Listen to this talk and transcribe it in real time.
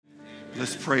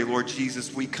Let's pray. Lord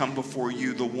Jesus, we come before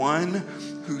you, the one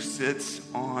who sits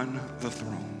on the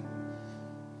throne.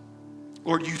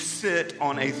 Lord, you sit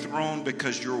on a throne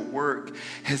because your work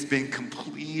has been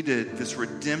completed, this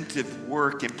redemptive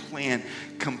work and plan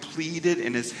completed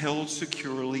and is held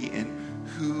securely in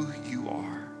who you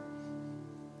are.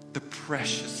 The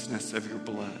preciousness of your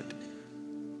blood,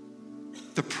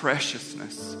 the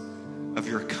preciousness of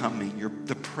your coming,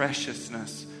 the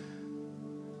preciousness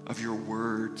of your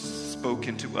words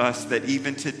spoken to us that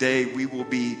even today we will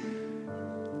be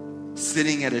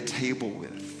sitting at a table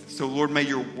with. So Lord, may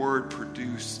your word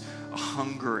produce a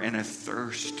hunger and a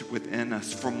thirst within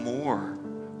us for more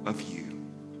of you.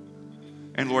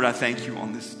 And Lord, I thank you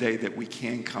on this day that we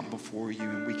can come before you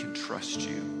and we can trust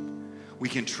you. We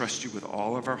can trust you with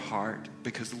all of our heart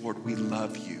because, Lord, we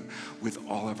love you with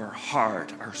all of our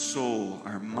heart, our soul,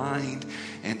 our mind,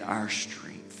 and our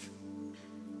strength.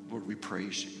 Lord, we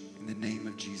praise you. In the name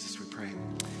of Jesus, we pray.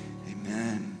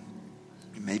 Amen.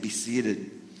 You may be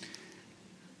seated.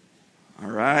 All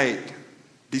right.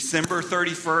 December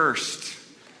 31st,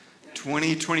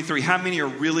 2023. How many are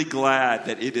really glad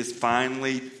that it is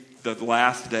finally the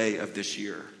last day of this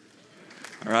year?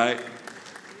 All right.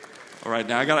 All right.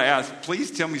 Now I got to ask,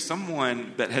 please tell me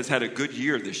someone that has had a good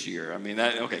year this year. I mean,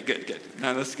 okay, good.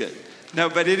 No, that's good. No,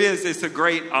 but it's a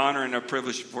great honor and a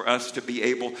privilege for us to be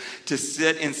able to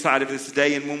sit inside of this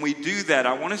day. And when we do that,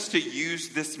 I want us to use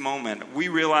this moment. We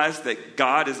realize that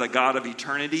God is a God of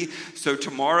eternity, so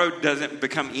tomorrow doesn't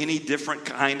become any different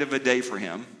kind of a day for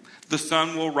him. The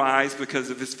sun will rise because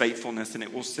of his faithfulness, and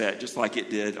it will set just like it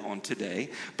did on today.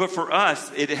 But for us,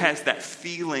 it has that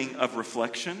feeling of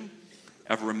reflection,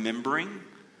 of remembering,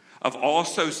 of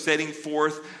also setting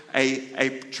forth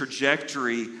a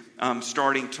trajectory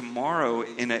starting tomorrow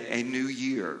in a new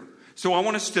year. So I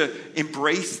want us to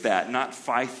embrace that, not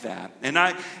fight that. And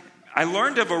I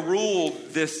learned of a rule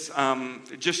this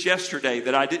just yesterday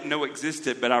that I didn't know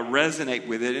existed, but I resonate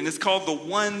with it. And it's called the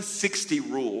 160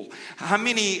 rule. How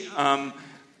many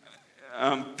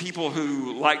people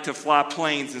who like to fly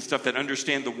planes and stuff that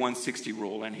understand the 160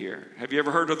 rule in here? Have you ever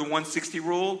heard of the 160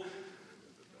 rule?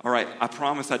 All right, I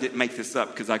promise I didn't make this up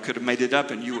because I could have made it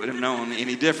up and you would have known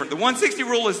any different. The 160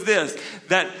 rule is this,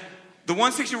 that the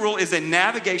 160 rule is a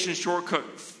navigation shortcut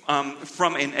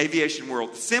from an aviation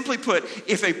world. Simply put,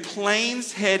 if a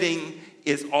plane's heading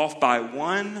is off by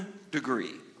 1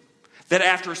 degree, that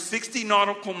after 60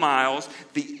 nautical miles,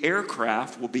 the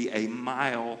aircraft will be a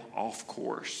mile off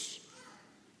course.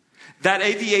 That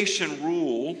aviation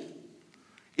rule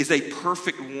is a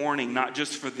perfect warning, not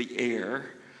just for the air,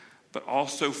 but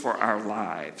also for our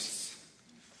lives.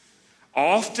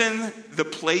 Often the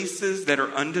places that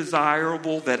are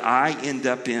undesirable that I end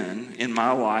up in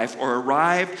my life or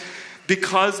arrive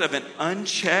because of an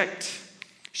unchecked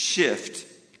shift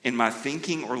in my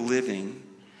thinking or living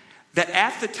that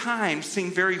at the time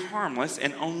seemed very harmless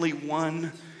and only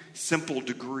 1 simple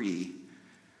degree.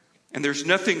 And there's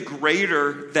nothing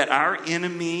greater that our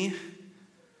enemy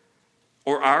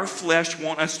or our flesh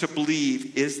want us to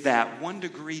believe is that 1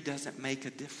 degree doesn't make a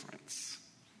difference.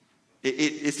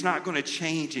 It's not going to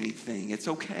change anything. It's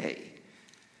okay.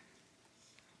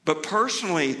 But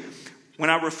personally, when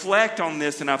I reflect on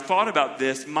this and I've thought about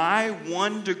this, my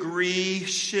 1 degree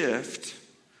shift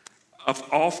of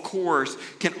off course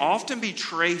can often be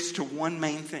traced to one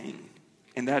main thing,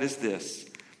 and that is this.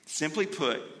 Simply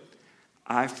put,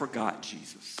 I forgot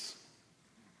Jesus.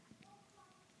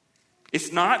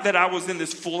 It's not that I was in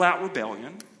this full-out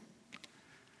rebellion.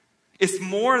 It's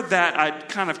more that I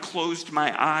kind of closed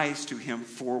my eyes to him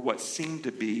for what seemed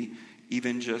to be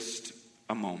even just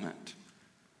a moment.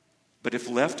 But if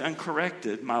left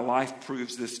uncorrected, my life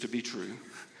proves this to be true.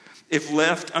 If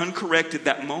left uncorrected,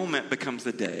 that moment becomes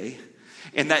a day.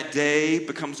 And that day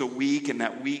becomes a week, and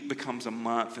that week becomes a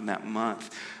month, and that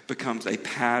month becomes a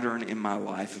pattern in my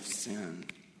life of sin.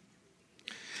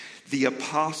 The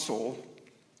apostle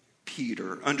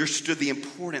Peter understood the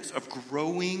importance of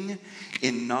growing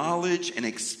in knowledge and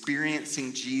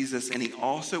experiencing Jesus, and he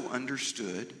also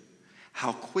understood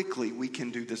how quickly we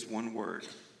can do this one word,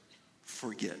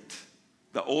 forget.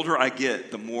 The older I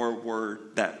get, the more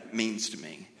word that means to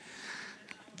me.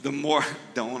 The more,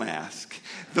 don't ask.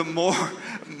 The more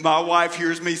my wife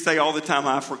hears me say all the time,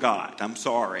 I forgot, I'm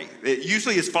sorry. It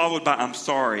usually is followed by I'm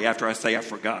sorry after I say I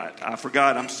forgot,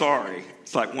 I'm sorry.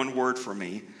 It's like one word for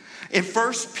me. In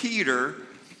 1 Peter,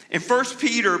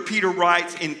 Peter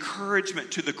writes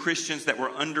encouragement to the Christians that were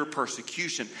under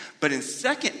persecution. But in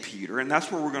 2 Peter, and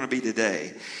that's where we're going to be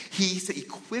today, he's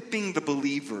equipping the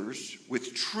believers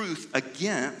with truth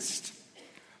against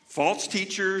false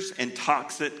teachers and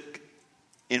toxic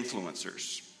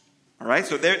influencers. All right,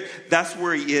 so that's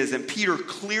where he is. And Peter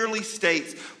clearly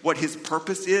states what his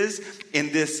purpose is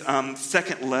in this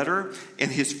second letter in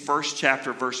his first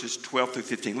chapter, verses 12 through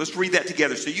 15. Let's read that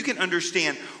together so you can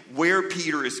understand where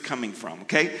Peter is coming from,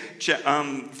 okay?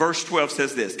 Verse 12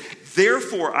 says this: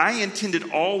 "Therefore I intended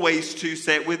always to,"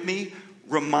 say it with me,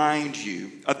 "remind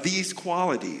you of these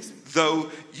qualities,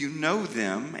 though you know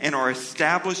them and are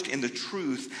established in the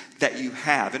truth that you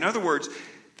have." In other words,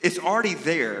 it's already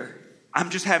there. I'm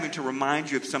just having to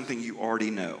remind you of something you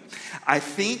already know. "I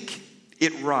think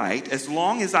it right, as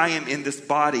long as I am in this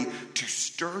body, to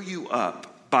stir you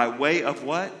up by way of"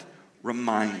 what?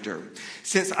 "Reminder.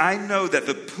 Since I know that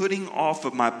the putting off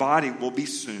of my body will be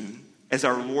soon, as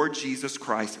our Lord Jesus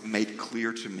Christ made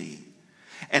clear to me.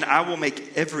 And I will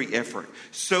make every effort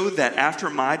so that after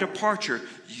my departure,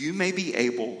 you may be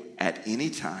able at any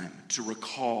time to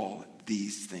recall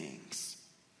these things."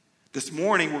 This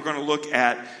morning, we're going to look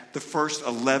at the first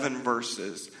 11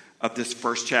 verses of this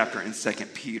first chapter in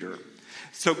 2 Peter.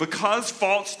 So because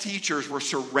false teachers were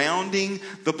surrounding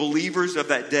the believers of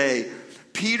that day,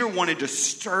 Peter wanted to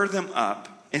stir them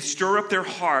up and stir up their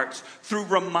hearts through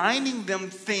reminding them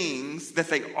things that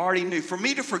they already knew. For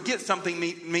me to forget something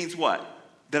means what?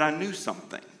 That I knew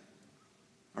something.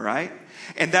 All right?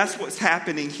 And that's what's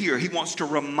happening here. He wants to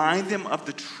remind them of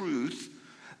the truth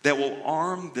that will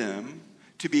arm them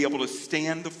to be able to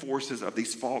stand the forces of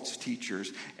these false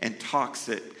teachers and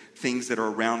toxic things that are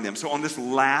around them. So on this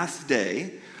last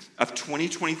day of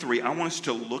 2023, I want us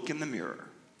to look in the mirror.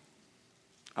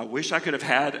 I wish I could have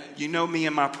had, you know me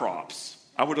and my props.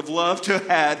 I would have loved to have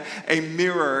had a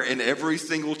mirror in every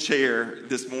single chair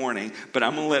this morning, but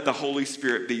I'm going to let the Holy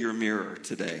Spirit be your mirror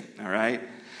today, all right?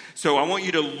 So I want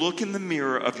you to look in the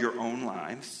mirror of your own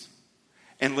lives.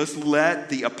 And let's let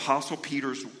the Apostle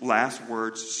Peter's last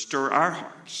words stir our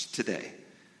hearts today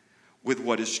with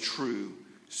what is true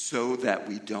so that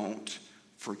we don't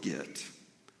forget.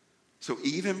 So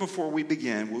even before we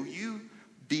begin, will you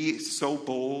be so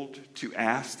bold to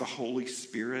ask the Holy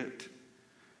Spirit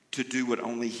to do what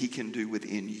only He can do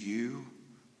within you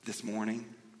this morning?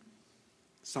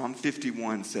 Psalm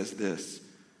 51 says this: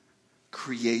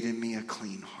 "Create in me a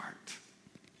clean heart."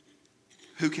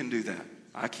 Who can do that?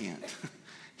 I can't.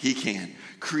 He can.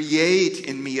 "Create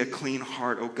in me a clean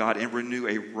heart, O God, and renew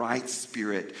a right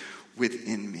spirit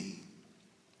within me."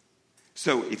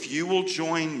 So if you will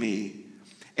join me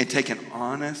and take an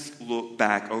honest look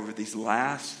back over these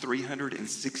last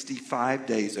 365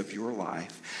 days of your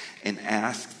life and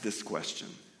ask this question: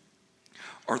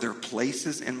 are there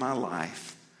places in my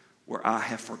life where I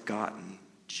have forgotten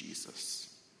Jesus?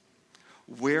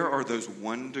 Where are those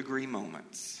 1 degree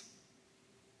moments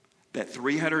that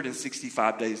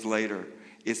 365 days later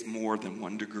is more than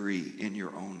 1 degree in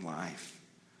your own life?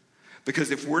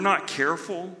 Because if we're not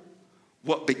careful,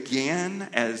 what began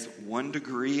as 1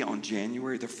 degree on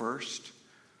January the 1st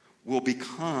will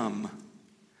become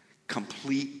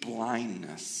complete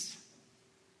blindness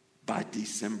by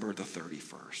December the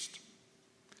 31st.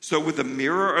 So with the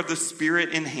mirror of the Spirit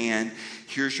in hand,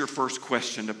 here's your first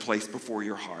question to place before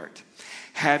your heart.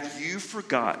 Have you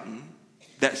forgotten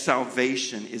that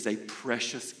salvation is a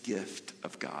precious gift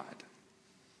of God?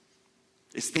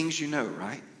 It's things you know,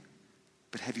 right?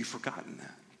 But have you forgotten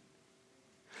that?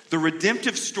 The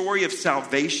redemptive story of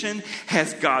salvation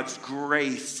has God's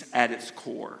grace at its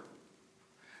core.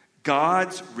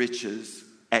 God's riches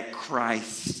at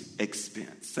Christ's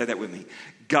expense. Say that with me.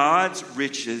 God's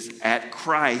riches at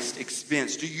Christ's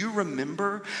expense. Do you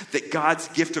remember that God's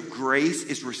gift of grace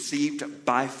is received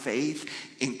by faith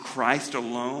in Christ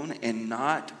alone and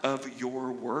not of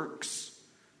your works?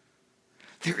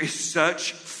 There is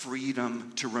such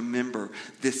freedom to remember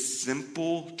this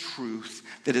simple truth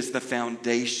that is the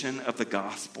foundation of the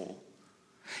gospel.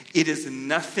 It is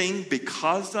nothing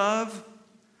because of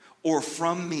or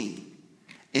from me.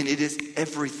 And it is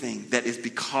everything that is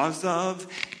because of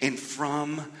and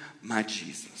from my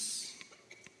Jesus.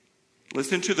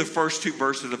 Listen to the first 2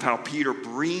 verses of how Peter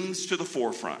brings to the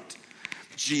forefront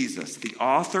Jesus, the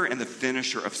author and the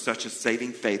finisher of such a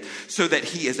saving faith, so that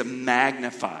he is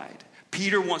magnified.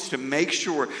 Peter wants to make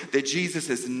sure that Jesus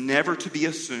is never to be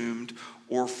assumed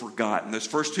or forgotten. Those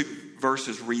first 2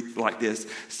 verses read like this: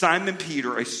 "Simon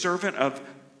Peter, a servant of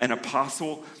an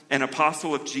apostle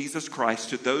of Jesus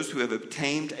Christ, to those who have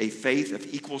obtained a faith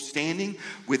of equal standing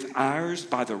with ours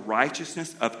by the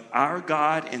righteousness of our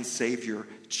God and Savior,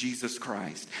 Jesus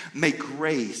Christ. May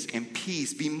grace and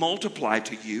peace be multiplied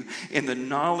to you in the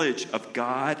knowledge of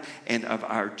God and of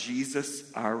our Jesus,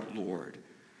 our Lord."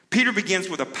 Peter begins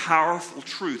with a powerful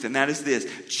truth, and that is this: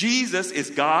 Jesus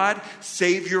is God,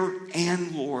 Savior,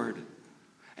 and Lord.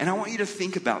 And I want you to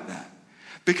think about that.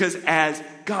 Because as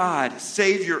God,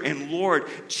 Savior, and Lord,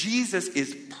 Jesus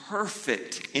is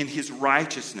perfect in his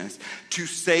righteousness to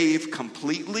save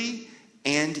completely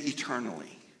and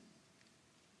eternally.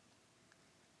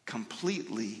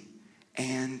 Completely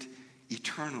and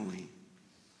eternally.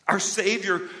 Our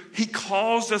Savior, he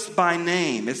calls us by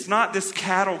name. It's not this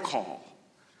cattle call.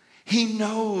 He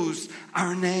knows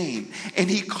our name, and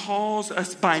he calls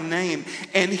us by name,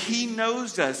 and he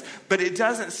knows us, but it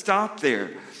doesn't stop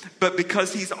there. But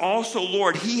because he's also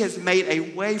Lord, he has made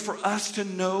a way for us to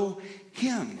know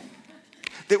him,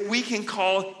 that we can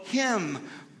call him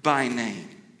by name.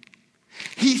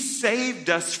 He saved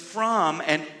us from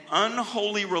an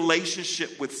unholy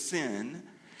relationship with sin,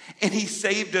 and he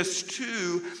saved us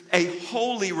to a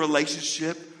holy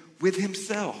relationship with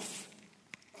himself.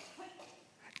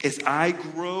 As I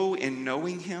grow in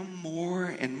knowing him more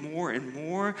and more and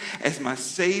more as my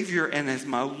Savior and as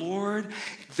my Lord,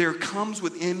 there comes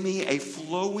within me a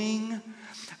flowing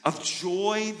of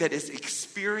joy that is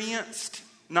experienced,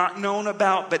 not known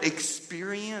about, but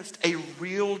experienced, a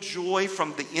real joy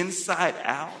from the inside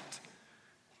out.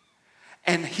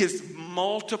 And his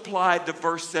multiplied, the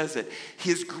verse says it,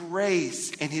 his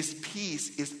grace and his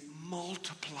peace is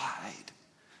multiplied.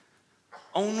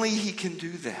 Only he can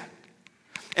do that.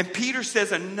 And Peter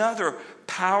says another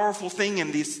powerful thing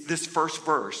in this first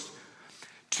verse.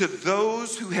 To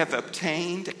those who have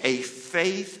obtained a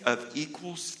faith of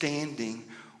equal standing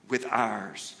with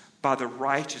ours by the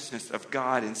righteousness of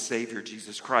God and Savior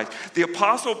Jesus Christ. The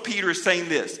Apostle Peter is saying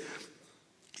this.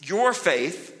 Your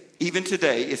faith, even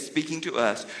today, is speaking to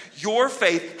us. Your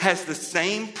faith has the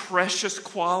same precious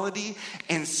quality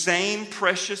and same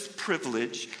precious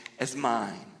privilege as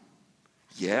mine.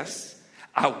 Yes,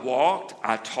 I walked,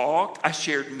 I talked, I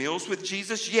shared meals with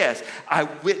Jesus. Yes, I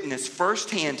witnessed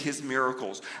firsthand his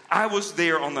miracles. I was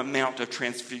there on the Mount of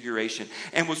Transfiguration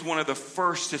and was one of the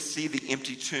first to see the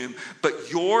empty tomb.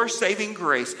 But your saving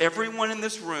grace, everyone in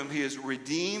this room who is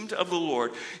redeemed of the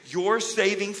Lord, your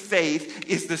saving faith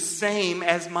is the same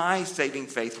as my saving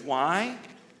faith. Why?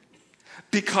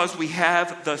 Because we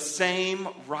have the same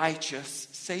righteous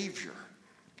Savior.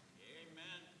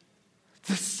 Amen.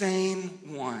 The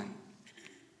same one.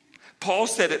 Paul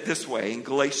said it this way in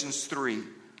Galatians 3.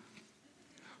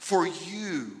 For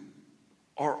you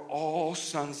are all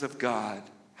sons of God.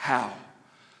 How?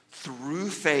 Through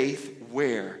faith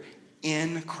where?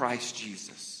 In Christ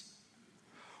Jesus.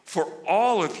 For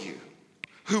all of you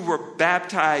who were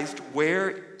baptized where?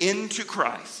 Into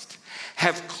Christ,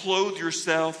 have clothed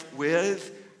yourself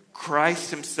with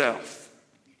Christ himself.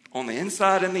 On the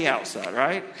inside and the outside,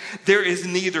 right? There is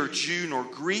neither Jew nor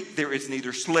Greek. There is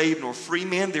neither slave nor free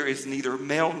man. There is neither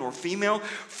male nor female.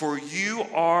 For you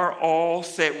are all,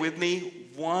 say it with me,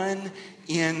 one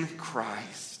in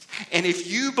Christ. And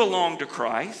if you belong to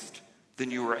Christ,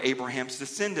 then you are Abraham's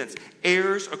descendants,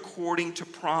 heirs according to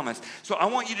promise. So I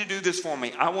want you to do this for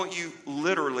me. I want you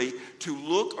literally to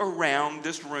look around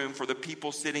this room for the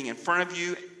people sitting in front of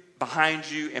you, behind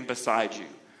you, and beside you.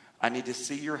 I need to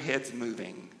see your heads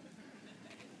moving.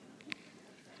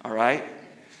 All right?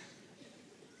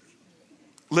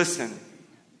 Listen.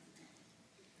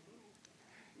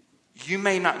 You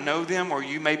may not know them or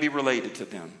you may be related to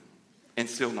them and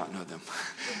still not know them.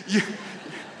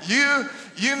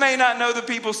 You may not know the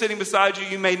people sitting beside you.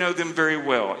 You may know them very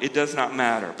well. It does not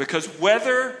matter. Because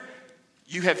whether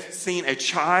you have seen a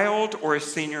child or a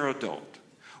senior adult,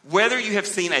 whether you have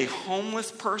seen a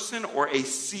homeless person or a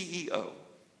CEO,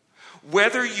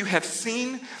 whether you have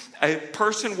seen a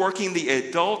person working the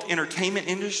adult entertainment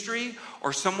industry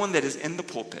or someone that is in the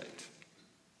pulpit,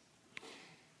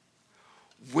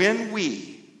 when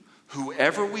we,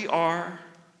 whoever we are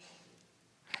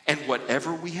and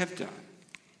whatever we have done,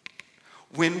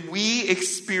 when we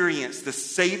experience the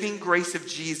saving grace of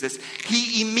Jesus,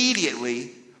 he immediately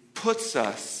puts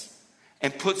us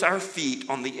and puts our feet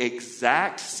on the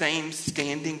exact same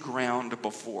standing ground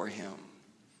before him.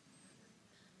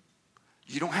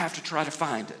 You don't have to try to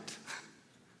find it.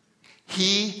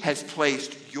 He has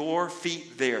placed your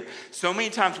feet there. So many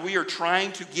times we are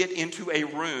trying to get into a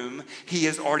room he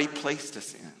has already placed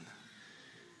us in.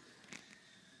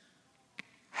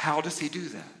 How does he do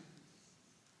that?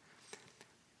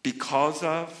 Because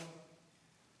of,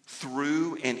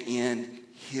 through, and in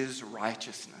his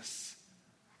righteousness,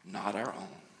 not our own.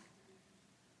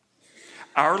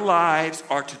 Our lives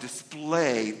are to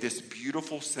display this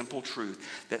beautiful, simple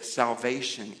truth that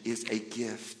salvation is a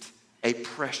gift, a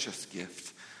precious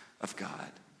gift of God.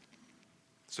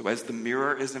 So as the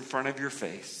mirror is in front of your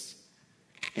face,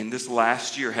 in this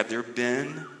last year, have there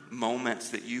been moments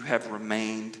that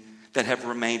have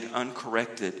remained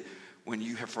uncorrected when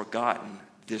you have forgotten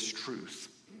this truth.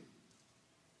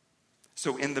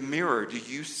 So in the mirror, do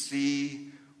you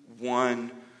see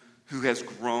one who has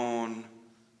grown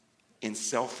in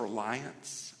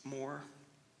self-reliance more?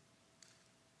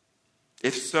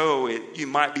 If so, you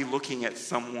might be looking at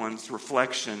someone's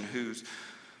reflection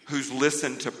who's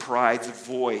listened to pride's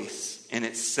voice and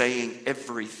it's saying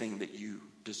everything that you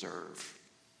deserve.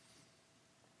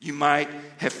 You might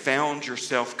have found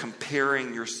yourself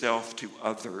comparing yourself to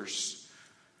others,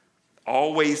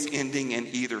 always ending in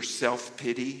either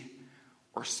self-pity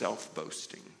or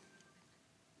self-boasting.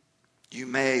 You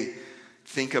may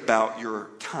think about your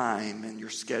time and your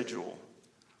schedule,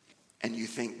 and you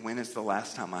think, when is the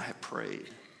last time I have prayed?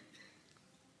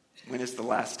 When is the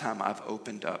last time I've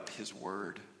opened up his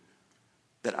word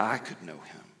that I could know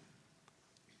him?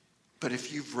 But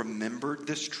if you've remembered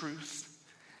this truth,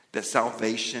 that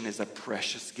salvation is a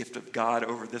precious gift of God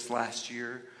over this last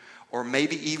year, or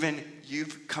maybe even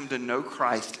you've come to know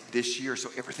Christ this year, so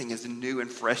everything is new and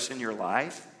fresh in your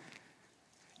life,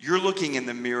 you're looking in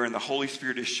the mirror and the Holy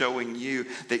Spirit is showing you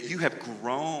that you have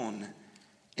grown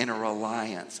in a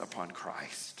reliance upon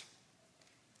Christ.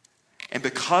 And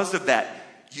because of that,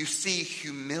 you see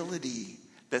humility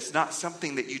that's not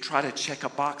something that you try to check a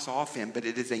box off in, but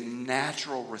it is a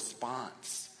natural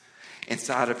response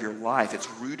inside of your life. It's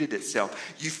rooted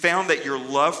itself. You found that your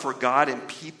love for God and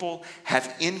people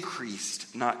have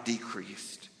increased, not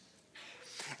decreased.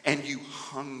 And you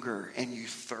hunger and you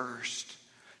thirst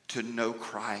to know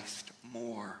Christ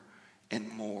more and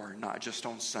more, not just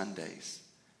on Sundays,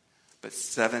 but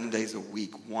 7 days a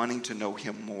week, wanting to know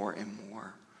him more and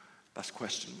more. That's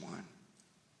question one.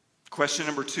 Question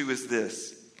number two is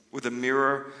this, with a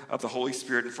mirror of the Holy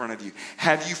Spirit in front of you.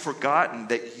 Have you forgotten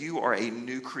that you are a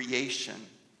new creation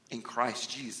in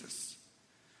Christ Jesus?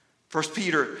 1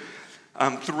 Peter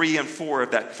 3 and 4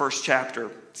 of that first chapter,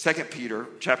 2 Peter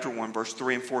chapter 1, verse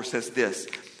 3 and 4 says this.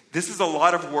 This is a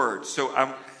lot of words, so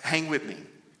hang with me.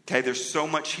 Okay, there's so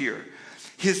much here.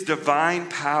 His divine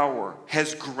power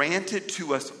has granted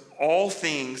to us all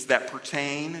things that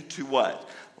pertain to what?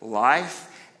 Life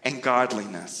and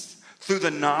godliness, through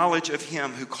the knowledge of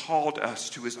him who called us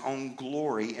to his own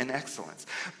glory and excellence,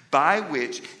 by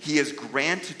which he has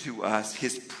granted to us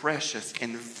his precious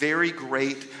and very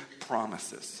great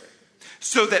promises,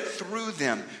 so that through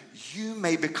them you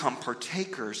may become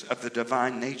partakers of the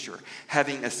divine nature,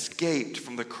 having escaped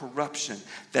from the corruption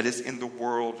that is in the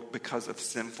world because of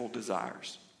sinful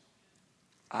desires.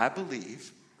 I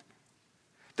believe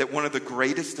that one of the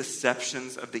greatest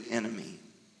deceptions of the enemy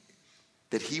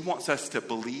that he wants us to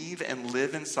believe and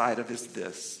live inside of is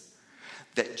this,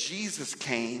 that Jesus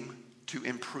came to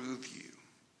improve you.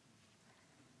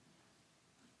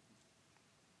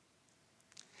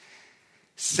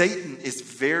 Satan is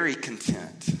very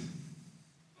content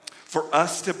for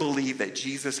us to believe that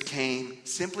Jesus came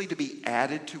simply to be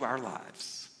added to our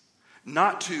lives,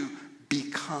 not to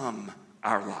become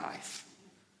our life.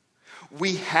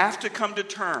 We have to come to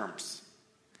terms,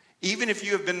 even if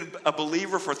you have been a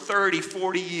believer for 30,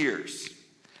 40 years,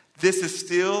 this is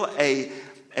still a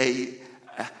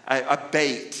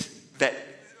bait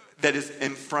that is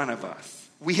in front of us.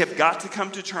 We have got to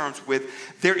come to terms with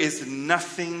there is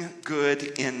nothing good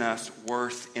in us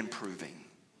worth improving.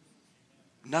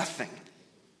 Nothing.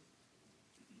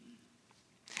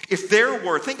 If there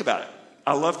were, think about it.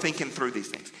 I love thinking through these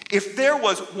things. If there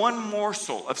was one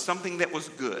morsel of something that was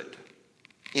good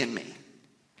in me,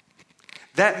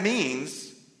 that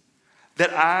means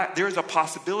that there is a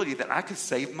possibility that I could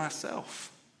save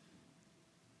myself.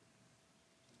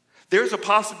 There's a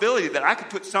possibility that I could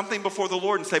put something before the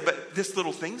Lord and say, but this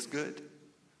little thing's good.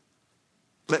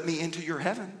 Let me into your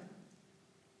heaven.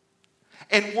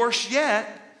 And worse yet,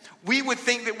 we would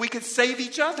think that we could save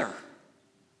each other.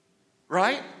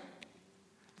 Right?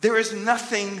 There is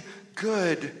nothing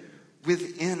good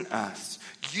within us.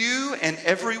 You and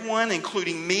everyone,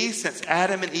 including me, since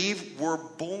Adam and Eve were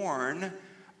born,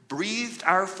 breathed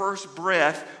our first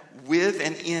breath with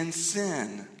and in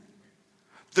sin.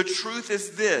 The truth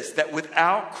is this, that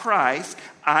without Christ,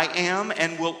 I am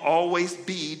and will always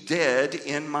be dead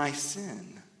in my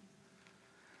sin.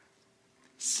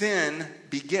 Sin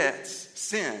begets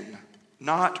sin,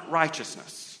 not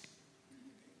righteousness.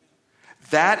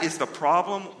 That is the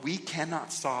problem we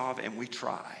cannot solve, and we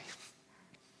try.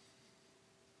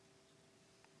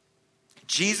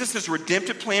 Jesus'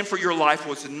 redemptive plan for your life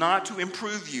was not to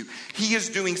improve you. He is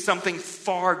doing something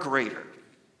far greater.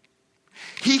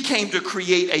 He came to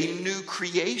create a new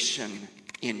creation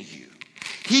in you.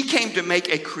 He came to make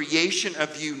a creation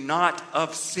of you, not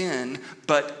of sin,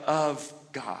 but of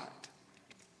God.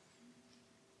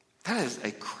 That is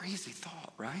a crazy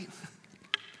thought, right?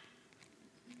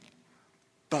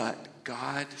 But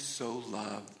God so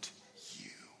loved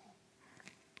you.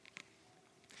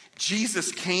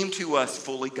 Jesus came to us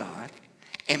fully God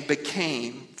and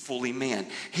became fully man.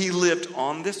 He lived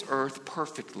on this earth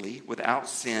perfectly without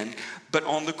sin, but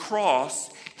on the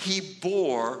cross, he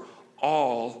bore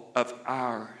all of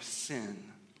our sin.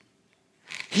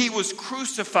 He was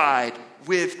crucified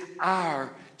with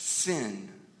our sin.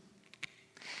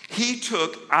 He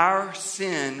took our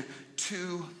sin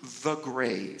to the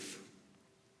grave.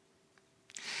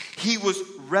 He was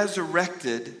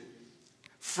resurrected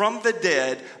from the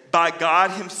dead by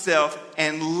God himself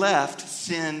and left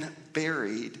sin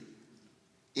buried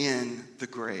in the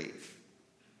grave.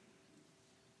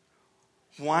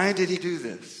 Why did he do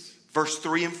this? Verse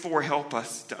 3 and 4 help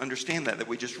us to understand that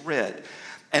we just read.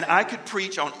 And I could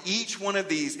preach on each one of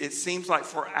these, it seems like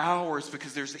for hours,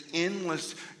 because there's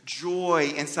endless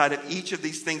joy inside of each of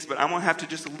these things. But I'm going to have to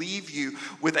just leave you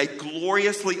with a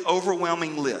gloriously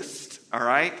overwhelming list. All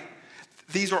right?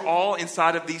 These are all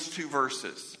inside of these two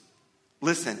verses.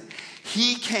 Listen,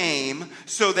 he came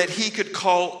so that he could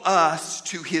call us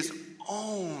to his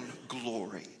own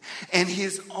glory and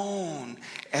his own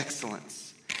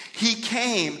excellence. He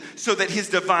came so that his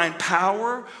divine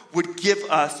power would give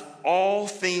us all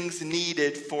things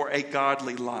needed for a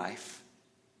godly life.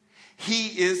 He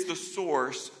is the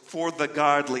source for the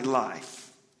godly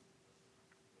life.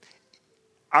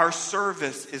 Our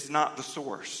service is not the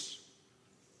source.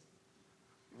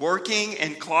 Working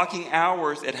and clocking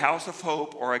hours at House of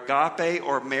Hope or Agape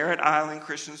or Merritt Island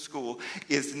Christian School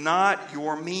is not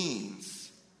your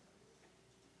means.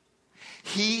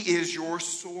 He is your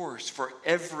source for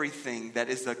everything that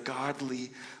is a godly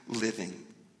living.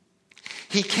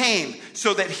 He came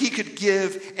so that he could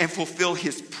give and fulfill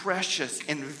his precious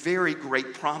and very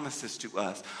great promises to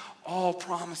us. All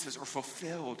promises are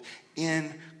fulfilled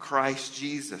in Christ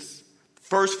Jesus.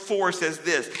 Verse 4 says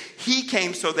this, he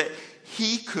came so that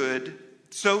he came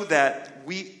so that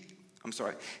we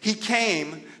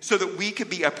could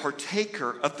be a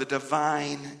partaker of the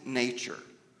divine nature.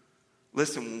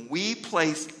 Listen, when we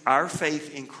place our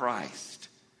faith in Christ,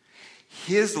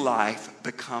 his life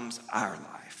becomes our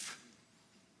life.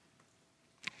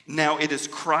 Now it is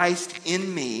Christ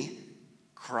in me,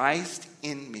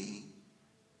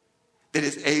 that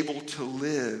is able to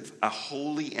live a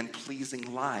holy and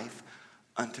pleasing life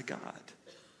unto God.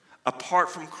 Apart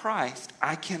from Christ,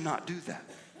 I cannot do that.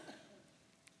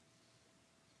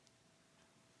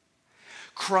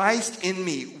 Christ in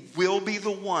me will be the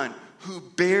one who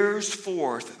bears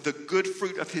forth the good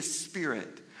fruit of his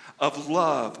Spirit of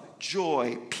love,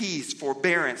 joy, peace,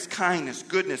 forbearance, kindness,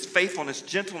 goodness, faithfulness,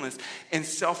 gentleness, and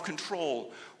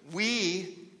self-control.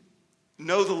 We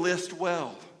know the list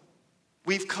well.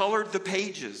 We've colored the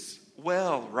pages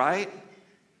well, right?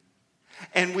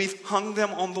 And we've hung them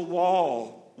on the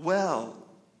wall well.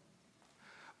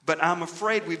 But I'm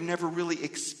afraid we've never really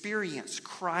experienced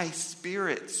Christ's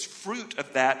Spirit's fruit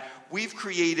of that. We've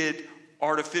created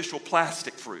artificial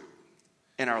plastic fruit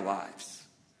in our lives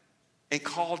and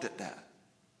called it that.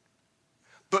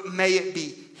 But may it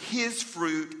be his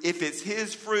fruit. If it's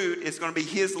his fruit, it's going to be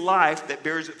his life that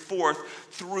bears it forth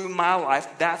through my life.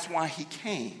 That's why he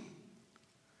came.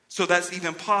 So that's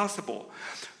even possible.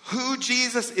 Who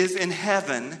Jesus is in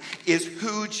heaven is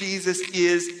who Jesus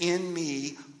is in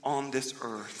me on this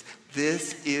earth.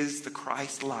 This is the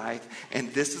Christ life,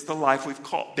 and this is the life we've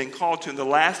been called to. And the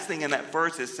last thing in that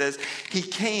verse, it says, he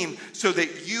came so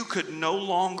that you could no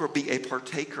longer be a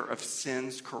partaker of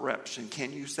sin's corruption.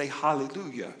 Can you say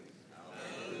hallelujah?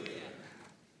 Hallelujah.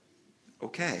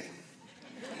 Okay.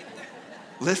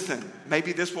 Listen,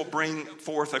 maybe this will bring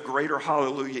forth a greater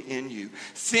hallelujah in you.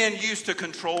 Sin used to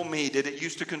control me. Did it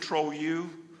used to control you?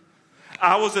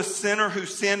 I was a sinner who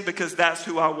sinned because that's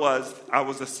who I was. I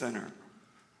was a sinner.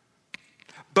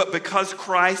 But because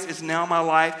Christ is now my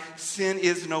life, sin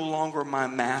is no longer my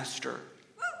master.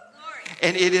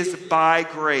 And it is by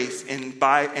grace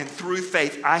and through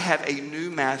faith, I have a new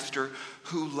master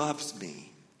who loves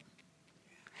me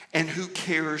and who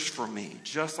cares for me,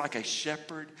 just like a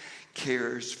shepherd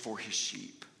cares for his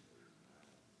sheep.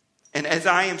 And as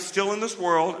I am still in this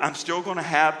world, I'm still going to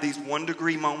have these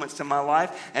 1-degree moments in my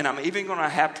life, and I'm even going to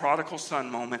have prodigal son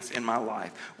moments in my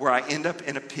life where I end up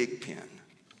in a pig pen.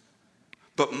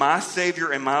 But my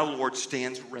Savior and my Lord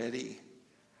stands ready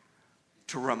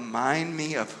to remind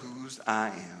me of whose I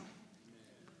am,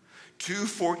 to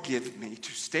forgive me,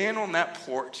 to stand on that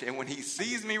porch, and when he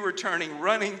sees me returning,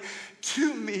 running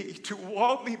to me, to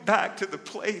walk me back to the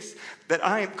place that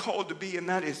I am called to be, and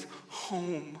that is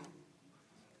home.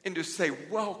 And to say,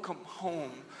 welcome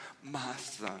home, my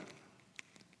son.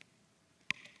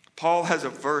 Paul has a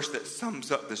verse that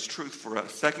sums up this truth for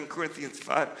us. 2 Corinthians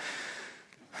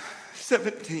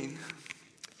 5:17.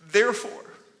 Therefore,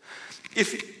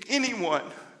 if anyone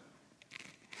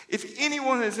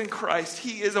is in Christ,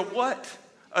 he is a what?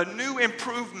 A new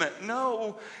improvement.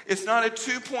 No, it's not a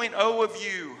 2.0 of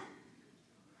you.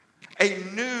 A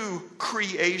new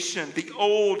creation. The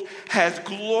old has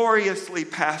gloriously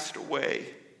passed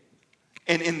away.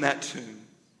 And in that tomb,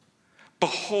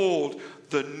 behold,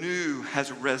 the new has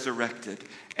resurrected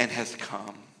and has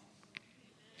come.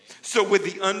 So with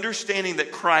the understanding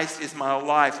that Christ is my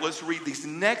life, let's read these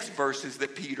next verses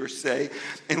that Peter say,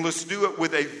 and let's do it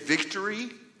with a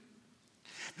victory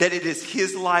that it is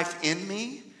his life in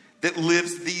me that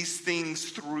lives these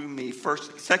things through me.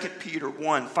 2 Peter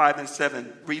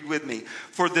 1:5-7. Read with me.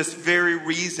 For this very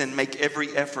reason, make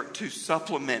every effort to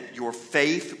supplement your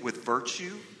faith with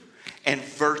virtue, and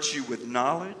virtue with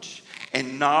knowledge,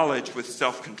 and knowledge with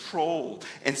self-control,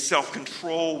 and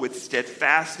self-control with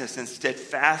steadfastness, and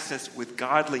steadfastness with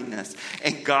godliness,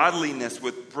 and godliness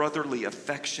with brotherly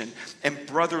affection, and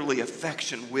brotherly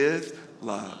affection with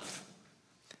love.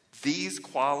 These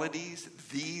qualities,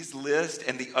 these lists,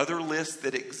 and the other lists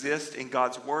that exist in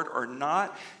God's Word are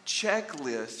not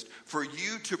checklists for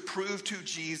you to prove to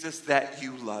Jesus that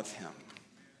you love him.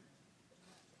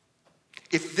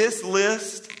 If this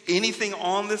list, anything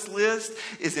on this list,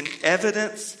 is an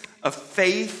evidence of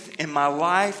faith in my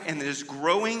life and that is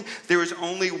growing, there is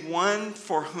only one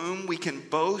for whom we can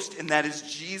boast, and that is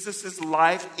Jesus'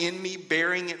 life in me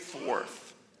bearing it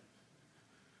forth.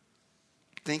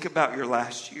 Think about your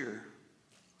last year.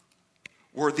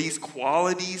 Were these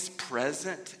qualities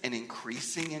present and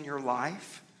increasing in your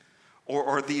life? Or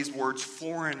are these words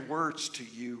foreign words to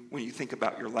you when you think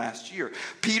about your last year?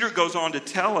 Peter goes on to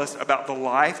tell us about the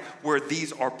life where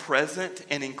these are present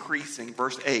and increasing.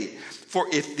 Verse 8, for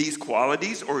if these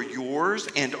qualities are yours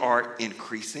and are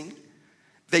increasing,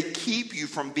 they keep you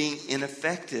from being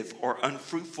ineffective or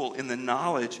unfruitful in the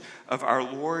knowledge of our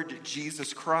Lord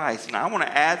Jesus Christ. And I want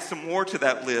to add some more to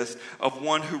that list of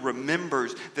one who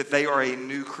remembers that they are a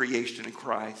new creation in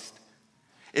Christ.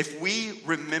 If we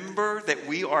remember that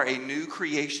we are a new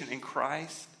creation in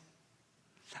Christ,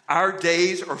 our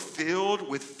days are filled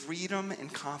with freedom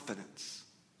and confidence.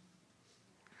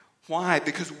 Why?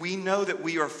 Because we know that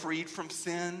we are freed from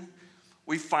sin.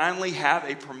 We finally have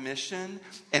a permission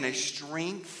and a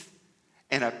strength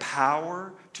and a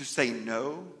power to say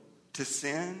no to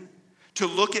sin. To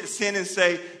look at sin and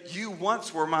say, you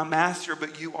once were my master,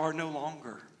 but you are no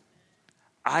longer.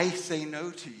 I say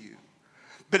no to you.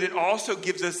 But it also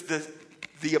gives us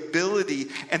the ability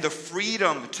and the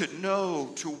freedom to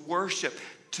know, to worship,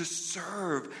 to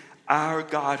serve our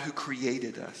God who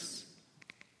created us.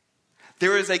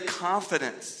 There is a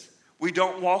confidence. We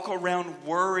don't walk around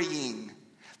worrying.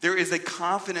 There is a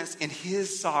confidence in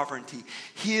his sovereignty,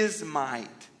 his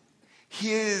might,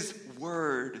 his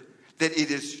word, that it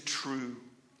is true.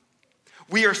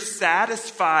 We are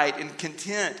satisfied and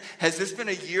content. Has this been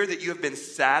a year that you have been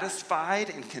satisfied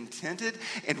and contented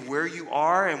in where you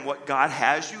are and what God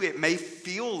has you? It may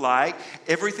feel like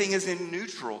everything is in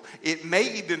neutral. It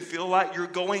may even feel like you're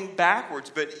going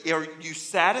backwards, but are you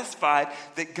satisfied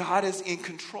that God is in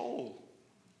control?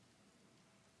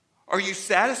 Are you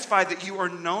satisfied that you are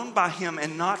known by him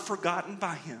and not forgotten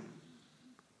by him?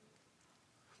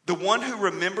 The one who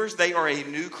remembers they are a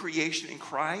new creation in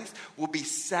Christ will be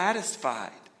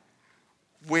satisfied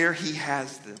where he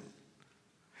has them.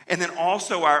 And then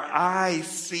also our eyes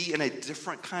see in a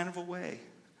different kind of a way.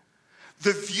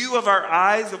 The view of our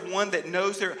eyes of one that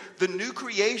knows the new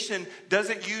creation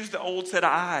doesn't use the old set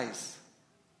of eyes.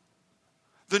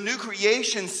 The new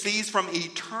creation sees from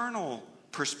eternal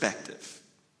perspective.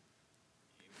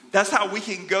 That's how we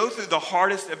can go through the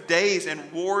hardest of days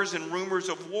and wars and rumors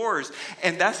of wars.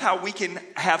 And that's how we can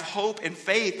have hope and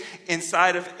faith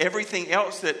inside of everything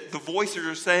else that the voices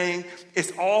are saying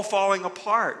is all falling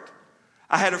apart.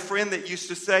 I had a friend that used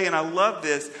to say, and I love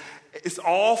this, it's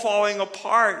all falling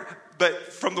apart,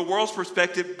 but from the world's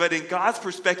perspective, but in God's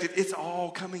perspective, it's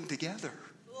all coming together.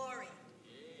 Glory.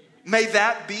 May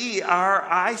that be our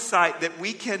eyesight, that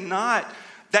we cannot...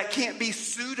 That can't be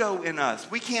pseudo in us.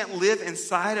 We can't live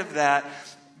inside of that,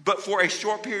 but for a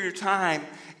short period of time,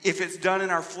 if it's done in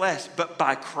our flesh. But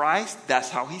by Christ, that's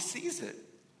how he sees it.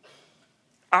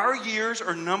 Our years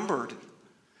are numbered,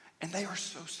 and they are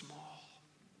so small.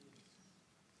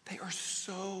 They are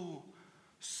so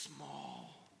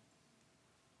small.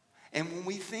 And when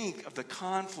we think of the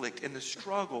conflict and the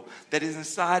struggle that is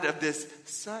inside of this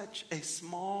such a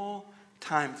small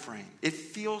time frame, it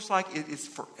feels like it is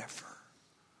forever.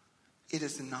 It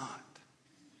is not.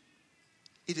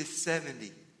 It is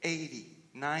 70, 80,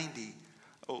 90.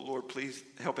 Oh, Lord, please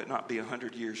help it not be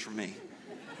 100 years for me.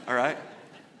 All right?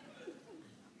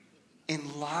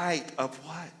 In light of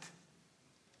what?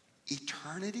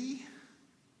 Eternity?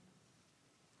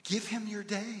 Give him your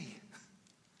day.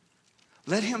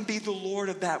 Let him be the Lord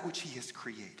of that which he has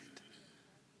created.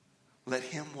 Let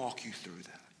him walk you through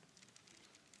that.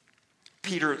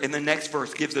 Peter, in the next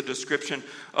verse, gives a description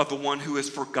of the one who has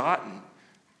forgotten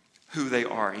who they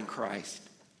are in Christ.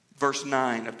 Verse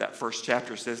 9 of that first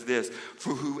chapter says this: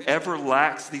 for whoever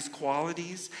lacks these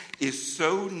qualities is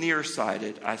so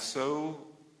nearsighted, I so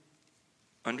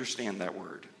understand that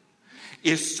word,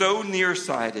 is so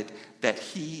nearsighted that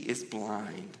he is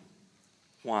blind.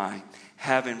 Why?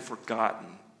 Having forgotten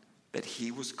that he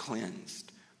was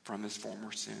cleansed from his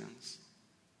former sins.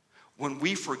 When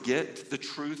we forget the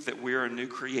truth that we're a new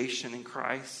creation in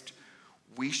Christ,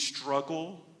 we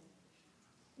struggle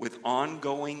with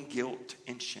ongoing guilt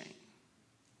and shame.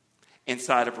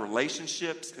 Inside of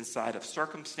relationships, inside of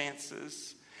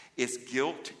circumstances, it's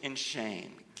guilt and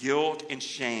shame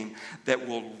that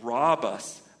will rob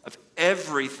us of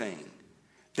everything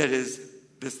that is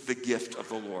the gift of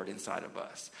the Lord inside of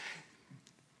us.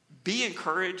 Be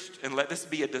encouraged, and let this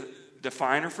be a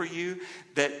definer for you,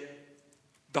 that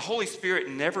the Holy Spirit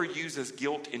never uses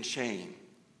guilt and shame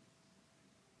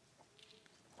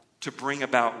to bring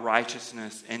about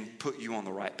righteousness and put you on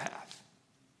the right path.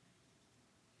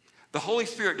 The Holy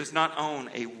Spirit does not own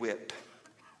a whip.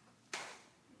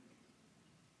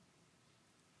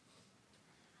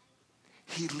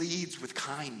 He leads with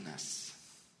kindness.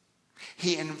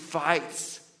 He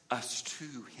invites us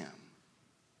to him,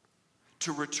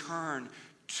 to return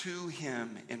to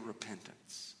him in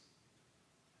repentance.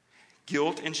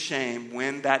 Guilt and shame,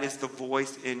 when that is the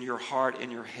voice in your heart,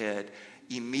 in your head,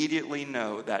 immediately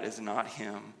know that is not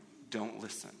him. Don't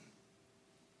listen.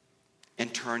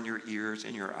 And turn your ears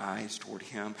and your eyes toward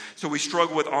him. So we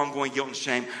struggle with ongoing guilt and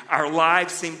shame. Our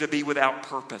lives seem to be without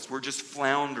purpose. We're just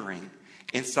floundering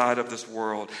inside of this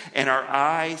world. And our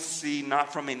eyes see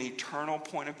not from an eternal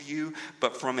point of view,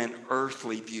 but from an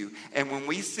earthly view. And when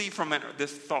we see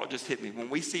this thought just hit me. When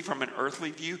we see from an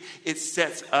earthly view, it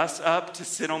sets us up to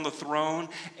sit on the throne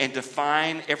and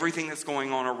define everything that's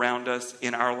going on around us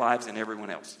in our lives and everyone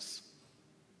else's.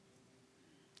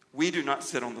 We do not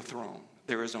sit on the throne.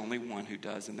 There is only one who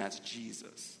does, and that's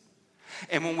Jesus.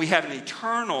 And when we have an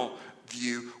eternal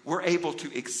view, we're able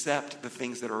to accept the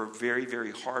things that are very,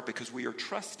 very hard because we are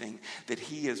trusting that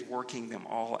he is working them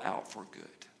all out for good.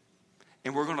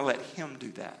 And we're going to let him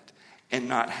do that and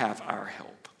not have our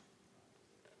help.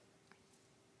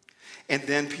 And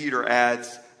then Peter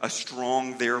adds a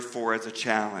strong therefore as a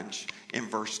challenge in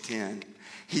verse 10.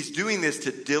 He's doing this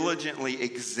to diligently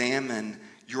examine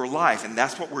your life. And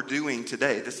that's what we're doing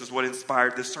today. This is what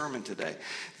inspired this sermon today.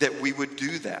 That we would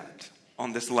do that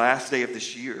on this last day of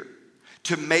this year.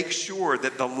 To make sure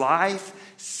that the life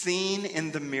seen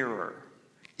in the mirror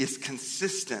is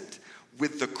consistent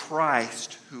with the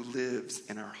Christ who lives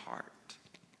in our heart.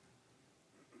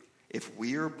 If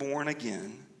we are born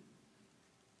again,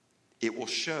 it will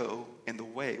show in the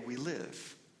way we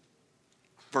live.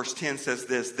 Verse 10 says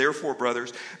this: therefore,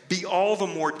 brothers, be all the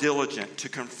more diligent to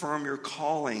confirm your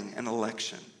calling and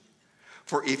election.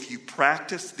 For if you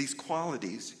practice these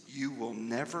qualities, you will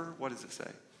never, what does it say?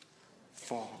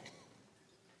 Fall.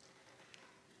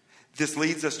 This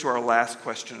leads us to our last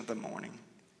question of the morning.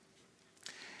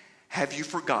 Have you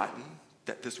forgotten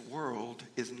that this world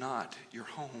is not your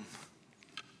home?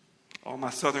 All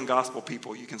my Southern gospel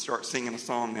people, you can start singing a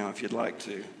song now if you'd like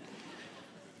to.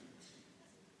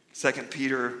 2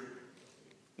 Peter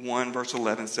 1 verse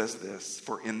 11 says this: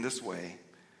 for in this way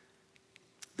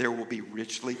there will be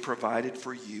richly provided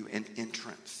for you an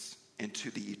entrance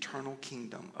into the eternal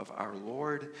kingdom of our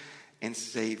Lord and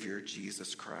Savior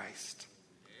Jesus Christ.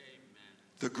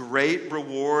 The great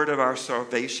reward of our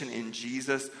salvation in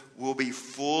Jesus will be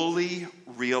fully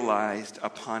realized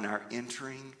upon our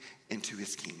entering into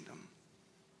his kingdom.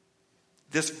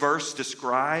 This verse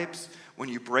describes, when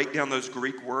you break down those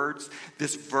Greek words,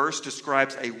 this verse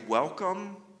describes a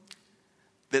welcome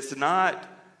that's not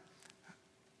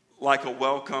like a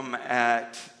welcome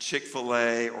at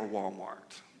Chick-fil-A or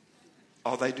Walmart.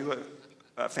 Oh, they do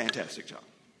a fantastic job.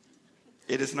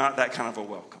 It is not that kind of a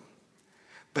welcome.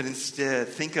 But instead,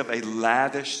 think of a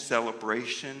lavish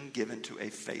celebration given to a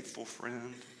faithful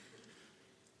friend.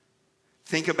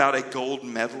 Think about a gold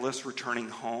medalist returning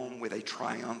home with a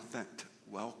triumphant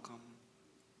welcome.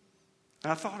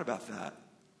 And I thought about that.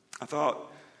 I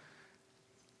thought,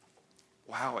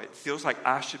 wow, it feels like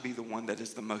I should be the one that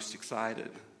is the most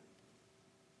excited.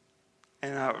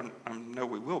 And I know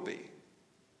we will be.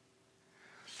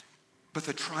 But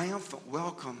the triumphant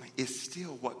welcome is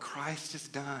still what Christ has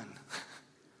done.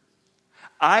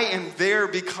 I am there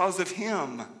because of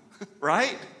him,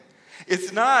 right?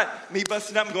 It's not me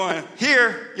busting up and going,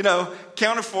 here,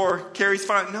 count of 4, carries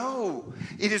 5. No,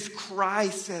 it is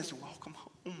Christ says, welcome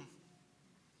home.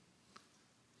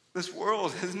 This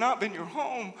world has not been your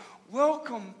home.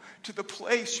 Welcome to the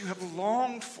place you have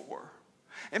longed for.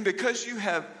 And because you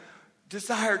have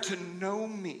desired to know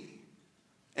me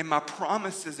and my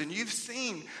promises, and you've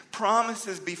seen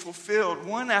promises be fulfilled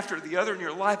one after the other in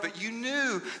your life, but you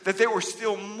knew that there were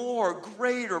still more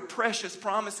greater, precious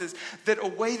promises that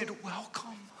awaited.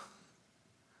 Welcome.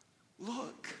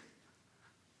 Look,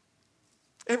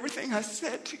 everything I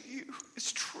said to you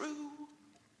is true.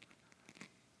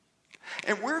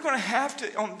 And we're going to have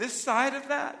to, on this side of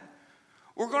that,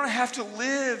 we're going to have to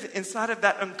live inside of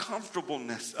that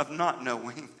uncomfortableness of not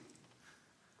knowing.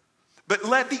 But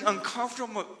let the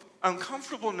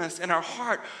uncomfortableness in our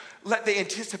heart, let the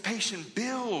anticipation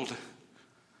build.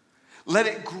 Let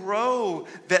it grow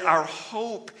that our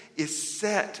hope is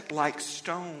set like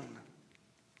stone.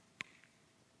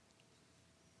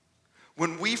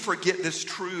 When we forget this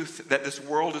truth that this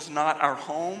world is not our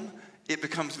home, it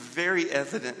becomes very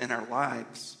evident in our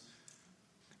lives.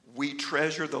 We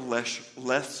treasure the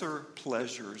lesser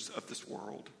pleasures of this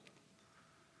world.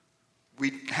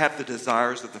 We have the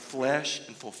desires of the flesh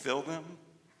and fulfill them.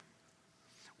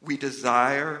 We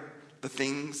desire the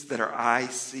things that our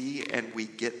eyes see and we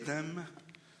get them.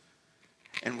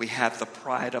 And we have the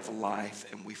pride of life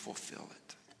and we fulfill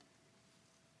it.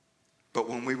 But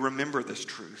when we remember this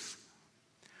truth,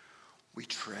 we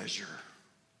treasure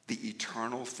the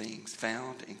eternal things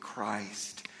found in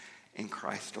Christ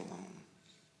alone.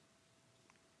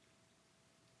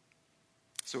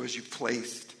 So as you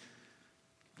placed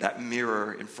that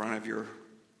mirror in front of your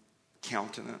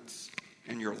countenance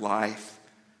and your life,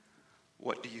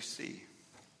 what do you see?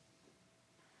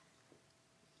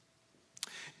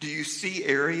 Do you see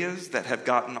areas that have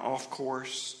gotten off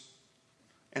course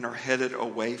and are headed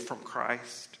away from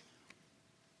Christ?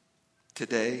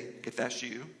 Today, if that's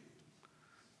you,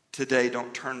 today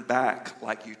don't turn back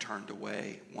like you turned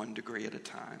away, 1 degree at a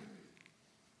time.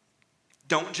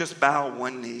 Don't just bow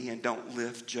one knee and don't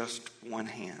lift just one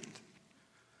hand.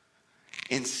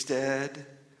 Instead,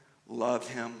 love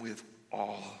him with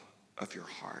all of your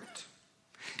heart.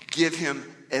 Give him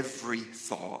every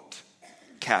thought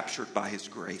captured by his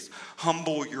grace.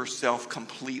 Humble yourself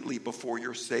completely before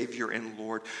your Savior and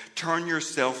Lord. Turn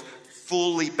yourself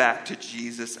fully back to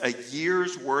Jesus. A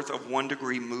year's worth of 1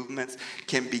 degree movements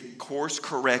can be course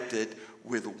corrected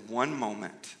with 1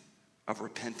 moment of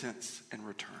repentance and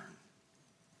return.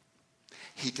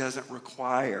 He doesn't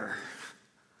require.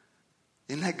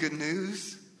 Isn't that good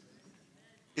news?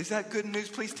 Is that good news?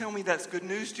 Please tell me that's good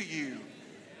news to you.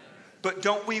 But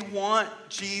don't we want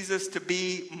Jesus to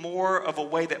be more of a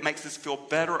way that makes us feel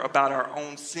better about our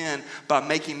own sin by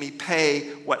making me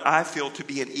pay what I feel to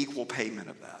be an equal payment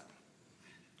of that?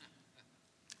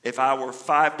 If I were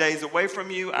 5 days away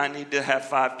from you, I need to have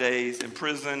 5 days in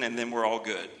prison and then we're all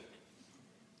good.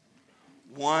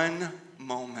 1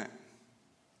 moment.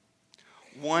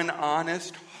 1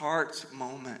 honest heart's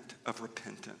moment of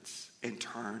repentance and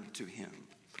turn to him.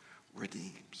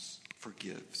 Redeems,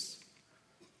 forgives.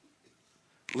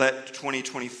 Let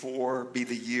 2024 be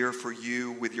the year for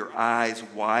you with your eyes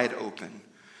wide open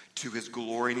to his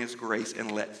glory and his grace,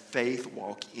 and let faith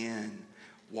walk in,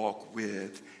 walk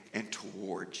with, and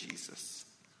toward Jesus.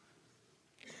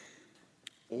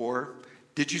 Or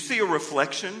did you see a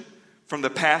reflection from the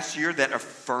past year that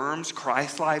affirms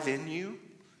Christ's life in you?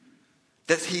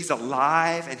 That he's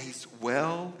alive and he's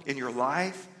well in your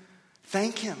life?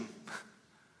 Thank him.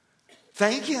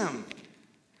 Thank him.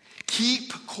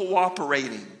 Keep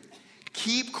cooperating.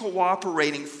 Keep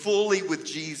cooperating fully with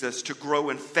Jesus to grow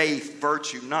in faith,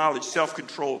 virtue, knowledge,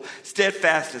 self-control,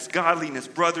 steadfastness, godliness,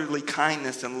 brotherly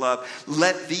kindness, and love.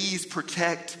 Let these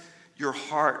protect your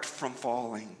heart from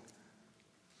falling.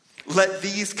 Let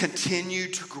these continue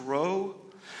to grow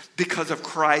because of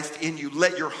Christ in you.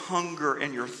 Let your hunger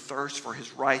and your thirst for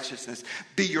his righteousness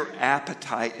be your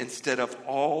appetite instead of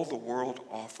all the world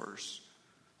offers.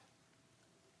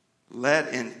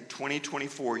 Let in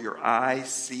 2024 your eyes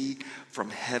see from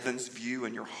heaven's view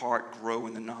and your heart grow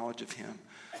in the knowledge of him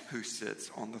who sits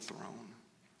on the throne.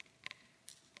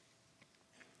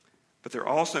 But there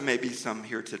also may be some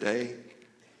here today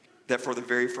that for the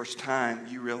very first time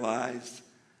you realize,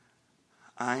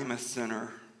 I am a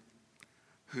sinner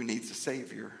who needs a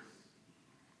Savior.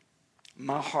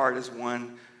 My heart is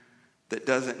one that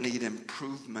doesn't need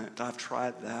improvement. I've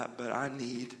tried that, but I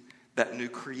need that new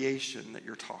creation that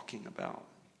you're talking about.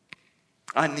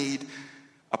 I need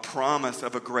a promise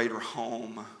of a greater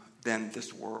home than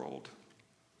this world.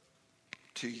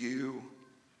 To you,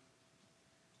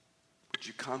 would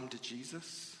you come to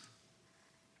Jesus?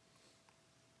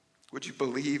 Would you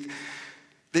believe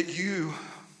that you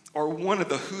are one of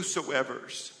the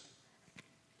whosoevers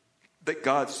that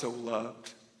God so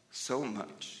loved so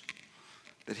much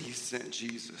that he sent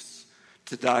Jesus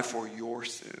to die for your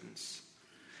sins?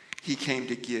 He came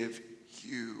to give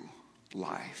you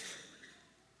life.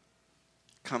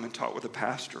 Come and talk with a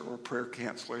pastor or a prayer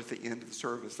counselor at the end of the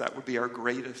service. That would be our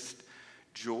greatest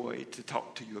joy, to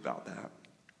talk to you about that.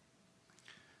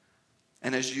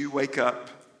 And as you wake up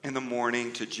in the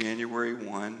morning to January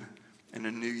 1 and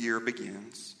a new year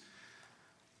begins,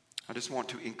 I just want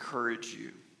to encourage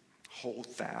you, hold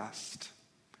fast,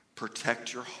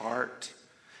 protect your heart,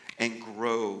 and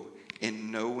grow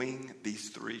in knowing these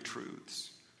three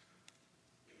truths.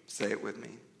 Say it with me.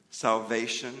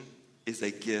 Salvation is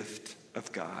a gift of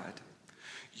God.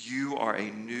 You are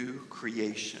a new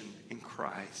creation in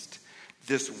Christ.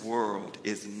 This world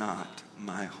is not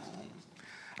my home.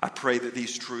 I pray that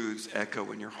these truths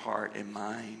echo in your heart and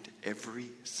mind every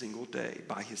single day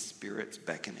by his Spirit's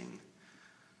beckoning.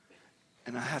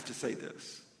 And I have to say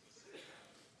this.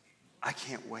 I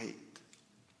can't wait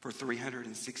for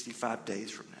 365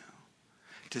 days from now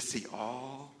to see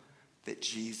all that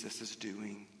Jesus is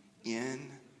doing in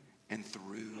and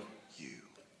through you.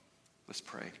 Let's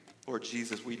pray. Lord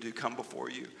Jesus, we do come before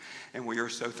you, and we are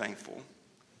so thankful.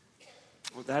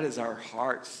 Well, that is our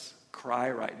heart's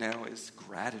cry right now, is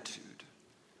gratitude.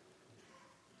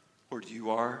 Lord,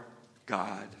 you are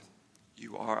God.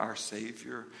 You are our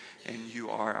Savior, and you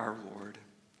are our Lord.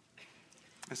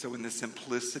 And so in the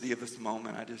simplicity of this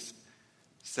moment, I just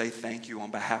say thank you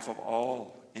on behalf of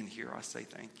all in here. I say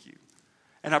thank you.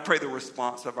 And I pray the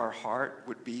response of our heart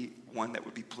would be one that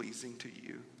would be pleasing to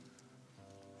you.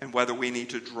 And whether we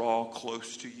need to draw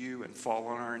close to you and fall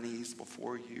on our knees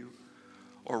before you,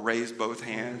 or raise both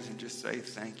hands and just say,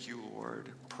 thank you, Lord.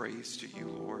 Praise to you,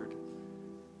 Lord.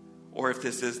 Or if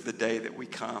this is the day that we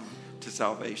come to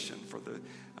salvation for the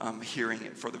hearing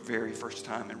it for the very first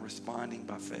time and responding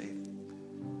by faith.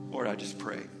 Lord, I just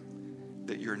pray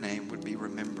that your name would be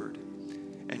remembered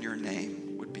and your name